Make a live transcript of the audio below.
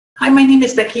Hi, my name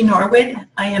is Becky Norwood.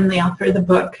 I am the author of the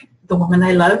book, The Woman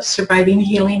I Love, Surviving,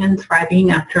 Healing, and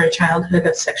Thriving After a Childhood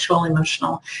of Sexual,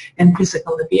 Emotional, and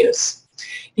Physical Abuse.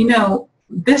 You know,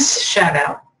 this shout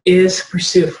out is for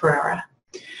Sue Ferreira.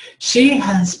 She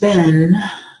has been,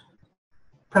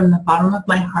 from the bottom of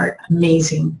my heart,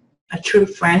 amazing. A true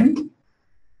friend,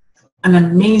 an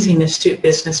amazing astute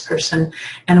business person,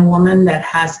 and a woman that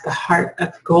has the heart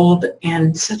of gold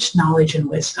and such knowledge and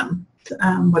wisdom.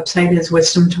 Website is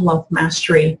Wisdom to Wealth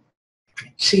Mastery.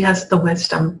 She has the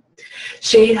wisdom.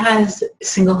 She has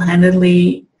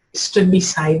single-handedly stood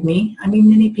beside me. I mean,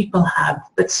 many people have,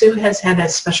 but Sue has had a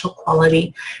special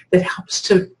quality that helps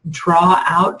to draw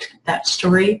out that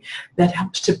story, that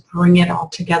helps to bring it all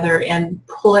together and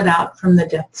pull it out from the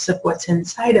depths of what's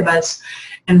inside of us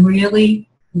and really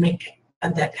make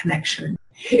that connection.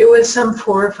 It was some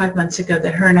 4 or 5 months ago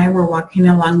that her and I were walking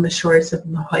along the shores of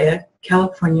La Jolla,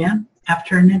 California,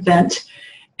 after an event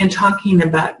and talking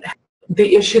about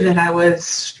the issue that I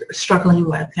was struggling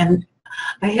with. And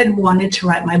I had wanted to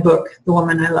write my book, The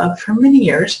Woman I Love, for many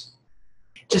years.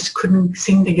 Just couldn't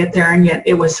seem to get there, and yet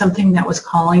it was something that was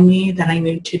calling me that I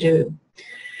needed to do.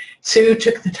 Sue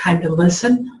took the time to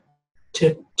listen,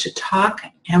 to talk,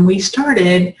 and we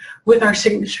started with our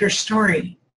signature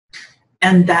story.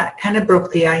 And that kind of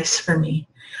broke the ice for me.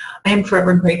 I am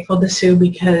forever grateful to Sue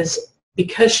because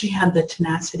she had the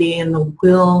tenacity and the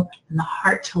will and the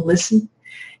heart to listen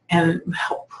and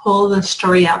help pull the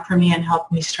story out for me and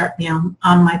help me start me on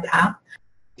my path.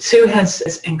 Sue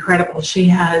is incredible. She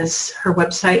has her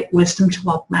website, Wisdom to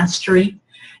Wealth Mastery,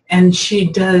 and she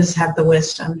does have the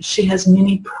wisdom. She has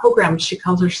many programs. She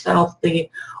calls herself the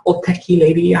old techie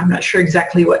lady. I'm not sure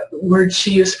exactly what word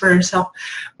she used for herself,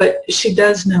 but she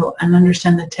does know and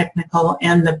understand the technical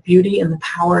and the beauty and the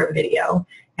power of video,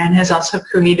 and has also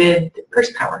created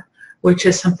Purse Power, which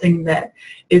is something that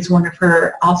is one of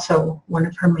her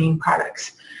main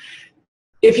products.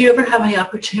 If you ever have the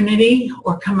opportunity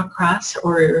or come across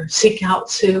or seek out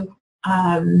Sue,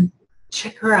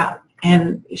 check her out.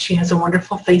 And she has a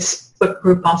wonderful Facebook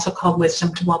group also called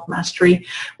Wisdom to Wealth Mastery,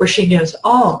 where she gives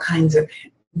all kinds of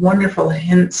wonderful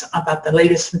hints about the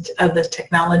latest of the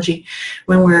technology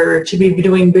when we're to be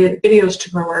doing videos to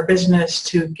grow our business,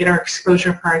 to get our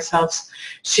exposure for ourselves.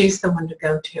 She's the one to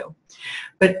go to.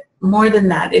 But more than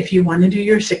that, if you want to do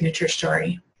your signature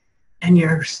story and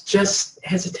you're just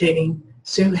hesitating,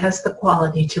 Sue has the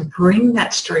quality to bring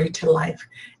that story to life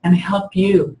and help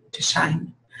you to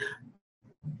shine.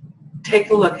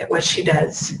 Take a look at what she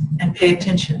does and pay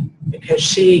attention, because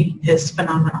she is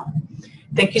phenomenal.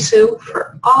 Thank you, Sue,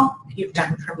 for all you've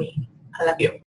done for me. I love you.